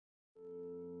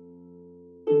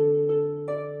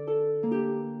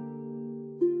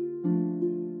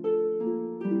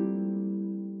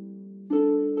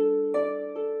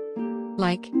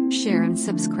like, share and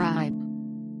subscribe.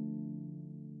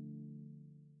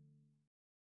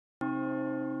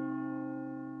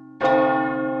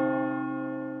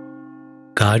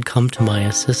 God, come to my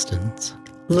assistance.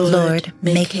 Lord,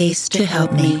 make haste to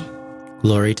help me.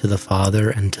 Glory to the Father,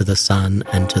 and to the Son,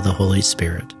 and to the Holy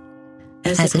Spirit.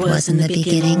 As it was in the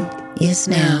beginning, is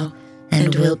now,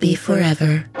 and will be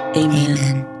forever.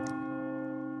 Amen.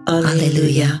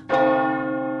 Alleluia.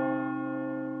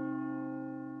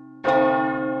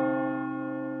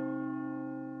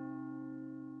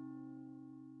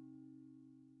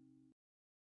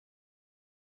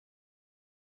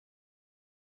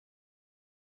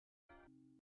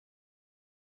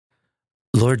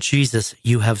 Lord Jesus,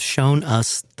 you have shown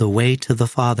us the way to the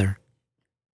Father.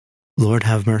 Lord,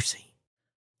 have mercy.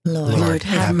 Lord,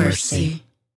 have mercy.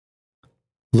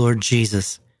 Lord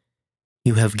Jesus,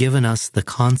 you have given us the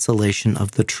consolation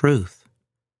of the truth.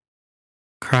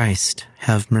 Christ,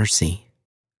 have mercy.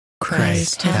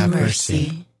 Christ, have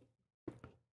mercy.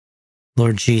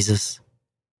 Lord Jesus,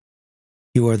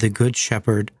 you are the Good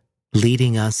Shepherd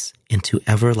leading us into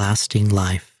everlasting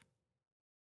life.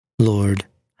 Lord,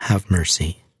 have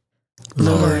mercy.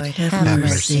 Lord, have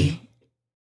mercy.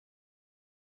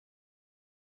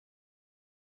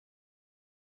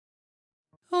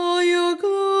 All your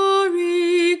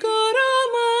glory, God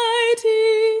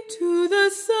Almighty, to the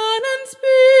Son and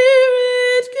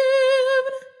Spirit give.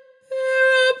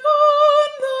 Ere upon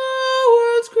the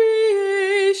world's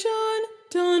creation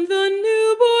dawned the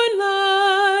newborn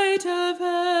light of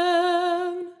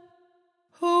heaven.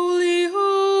 Holy,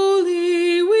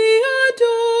 holy, we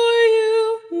adore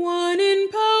you, one in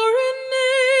power and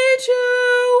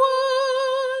nature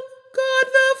one. God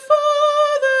the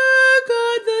Father,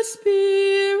 God the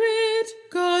Spirit,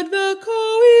 God the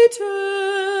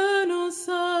co-eternal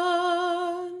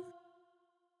Son.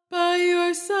 By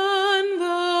your Son,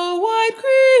 the wide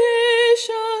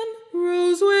creation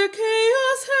rose where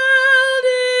chaos held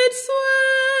its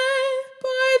sway.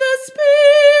 By the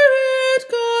Spirit,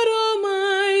 God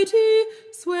Almighty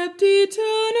swept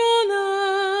eternal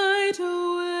night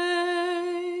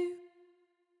away.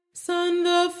 Son,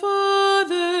 the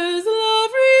Father's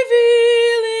love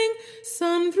revealing,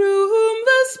 Son through whom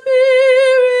the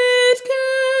Spirit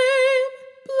came.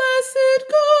 Blessed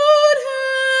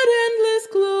Godhead, endless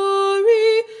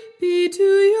glory be to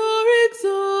your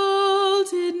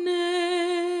exalted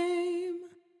name.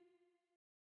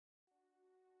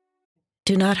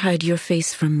 Do not hide your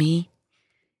face from me.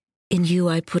 In you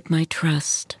I put my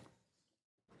trust.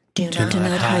 Do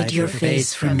not hide your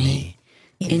face from me.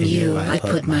 In you I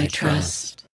put my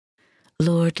trust.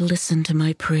 Lord, listen to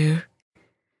my prayer.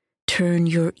 Turn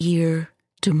your ear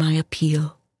to my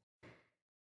appeal.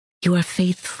 You are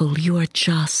faithful, you are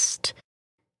just.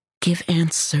 Give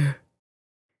answer.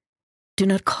 Do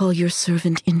not call your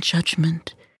servant in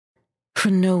judgment, for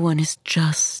no one is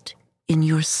just in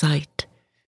your sight.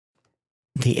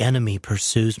 The enemy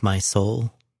pursues my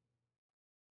soul.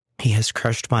 He has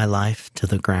crushed my life to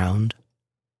the ground.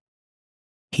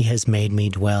 He has made me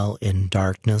dwell in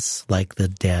darkness like the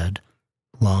dead,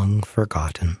 long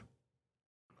forgotten.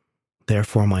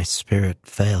 Therefore my spirit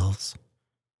fails.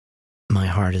 My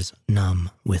heart is numb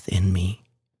within me.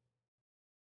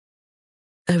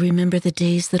 I remember the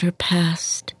days that are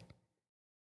past.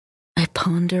 I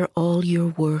ponder all your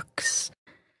works.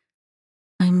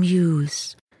 I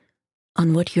muse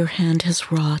on what your hand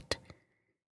has wrought.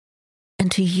 And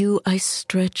to you I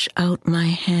stretch out my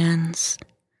hands.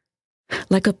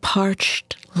 Like a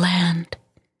parched land,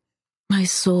 my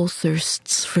soul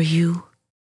thirsts for you.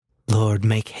 Lord,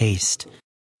 make haste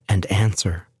and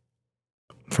answer,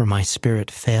 for my spirit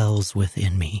fails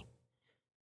within me.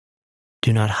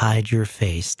 Do not hide your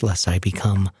face, lest I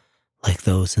become like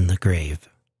those in the grave.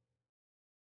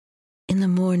 In the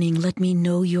morning let me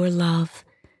know your love,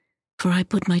 for I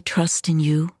put my trust in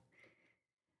you.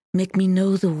 Make me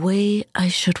know the way I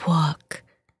should walk.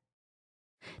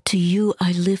 To you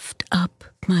I lift up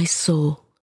my soul.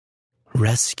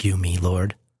 Rescue me,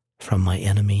 Lord, from my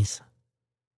enemies.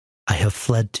 I have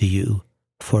fled to you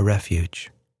for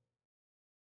refuge.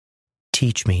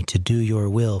 Teach me to do your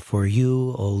will, for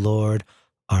you, O Lord,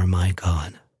 are my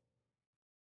God.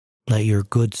 Let your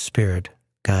good spirit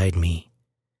guide me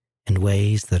in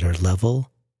ways that are level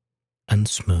and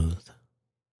smooth.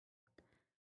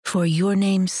 For your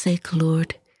name's sake,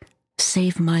 Lord,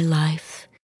 save my life.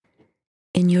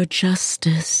 In your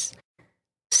justice,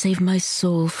 save my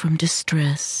soul from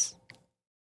distress.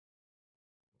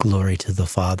 Glory to the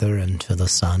Father, and to the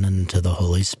Son, and to the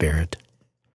Holy Spirit.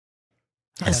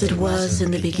 As it was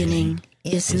in the beginning,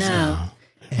 is now,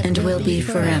 and will be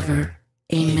forever.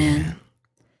 Amen.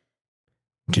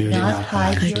 Do not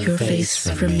hide your face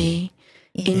from me.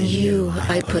 In you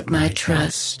I put my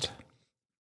trust.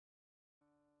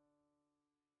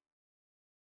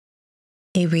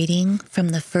 A reading from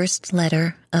the first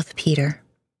letter of Peter.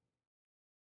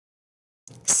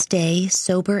 Stay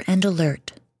sober and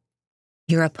alert.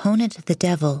 Your opponent, the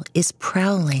devil, is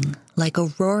prowling like a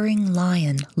roaring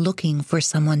lion looking for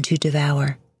someone to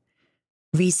devour.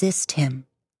 Resist him,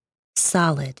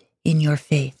 solid in your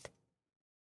faith.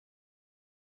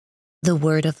 The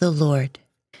word of the Lord.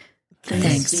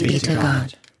 Thanks be to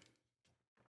God.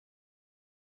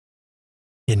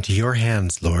 Into your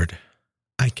hands, Lord,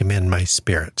 I commend my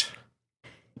spirit.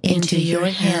 Into your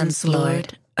hands,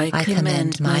 Lord, I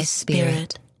commend my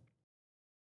spirit.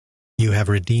 You have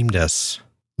redeemed us,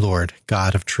 Lord,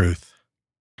 God of truth.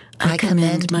 I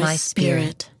commend my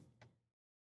spirit.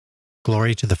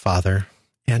 Glory to the Father,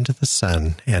 and to the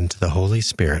Son, and to the Holy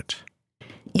Spirit.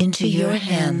 Into your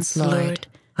hands, Lord,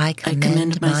 I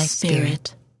commend my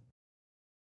spirit.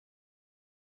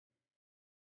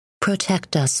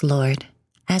 Protect us, Lord,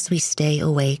 as we stay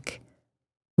awake.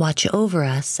 Watch over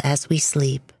us as we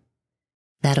sleep,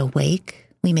 that awake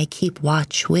we may keep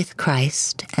watch with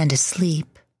Christ, and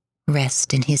asleep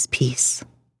rest in his peace.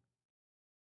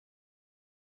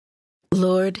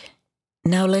 Lord,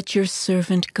 now let your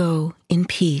servant go in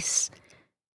peace.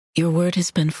 Your word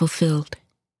has been fulfilled.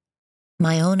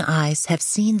 My own eyes have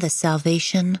seen the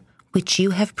salvation which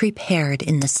you have prepared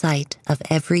in the sight of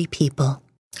every people,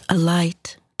 a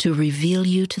light to reveal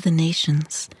you to the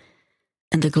nations,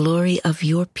 and the glory of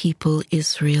your people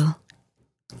Israel.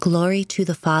 Glory to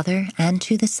the Father, and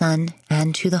to the Son,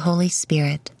 and to the Holy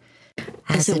Spirit,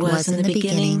 as it was in the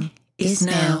beginning, is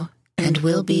now, and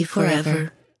will be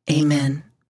forever. Amen.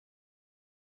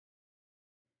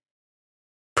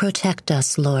 Protect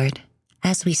us, Lord,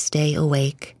 as we stay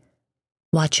awake.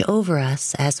 Watch over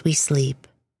us as we sleep,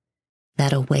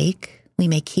 that awake we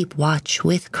may keep watch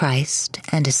with Christ,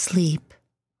 and asleep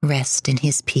rest in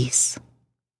his peace.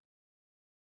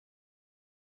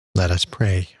 Let us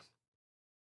pray.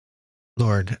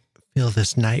 Lord, fill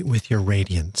this night with your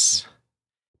radiance.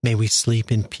 May we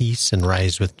sleep in peace and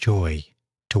rise with joy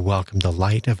to welcome the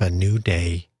light of a new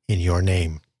day in your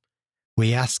name.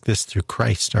 We ask this through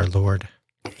Christ our Lord.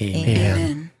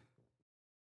 Amen.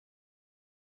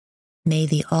 May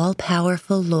the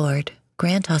all-powerful Lord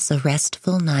grant us a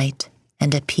restful night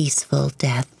and a peaceful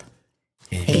death.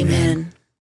 Amen.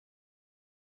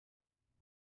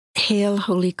 Hail,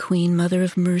 Holy Queen, Mother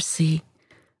of Mercy,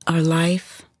 our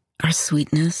life, our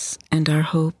sweetness, and our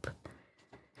hope.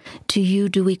 To you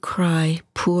do we cry,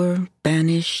 poor,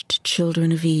 banished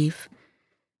children of Eve.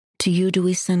 To you do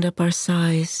we send up our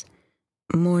sighs,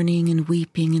 mourning and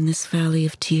weeping in this valley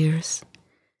of tears.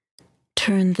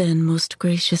 Turn then, most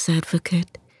gracious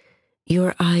Advocate,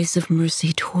 your eyes of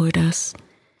mercy toward us,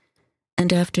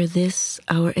 and after this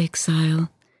our exile,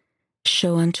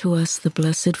 show unto us the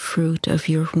blessed fruit of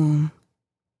your womb,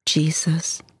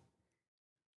 Jesus.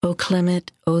 O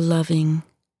clement, O loving,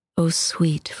 O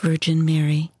sweet Virgin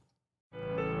Mary,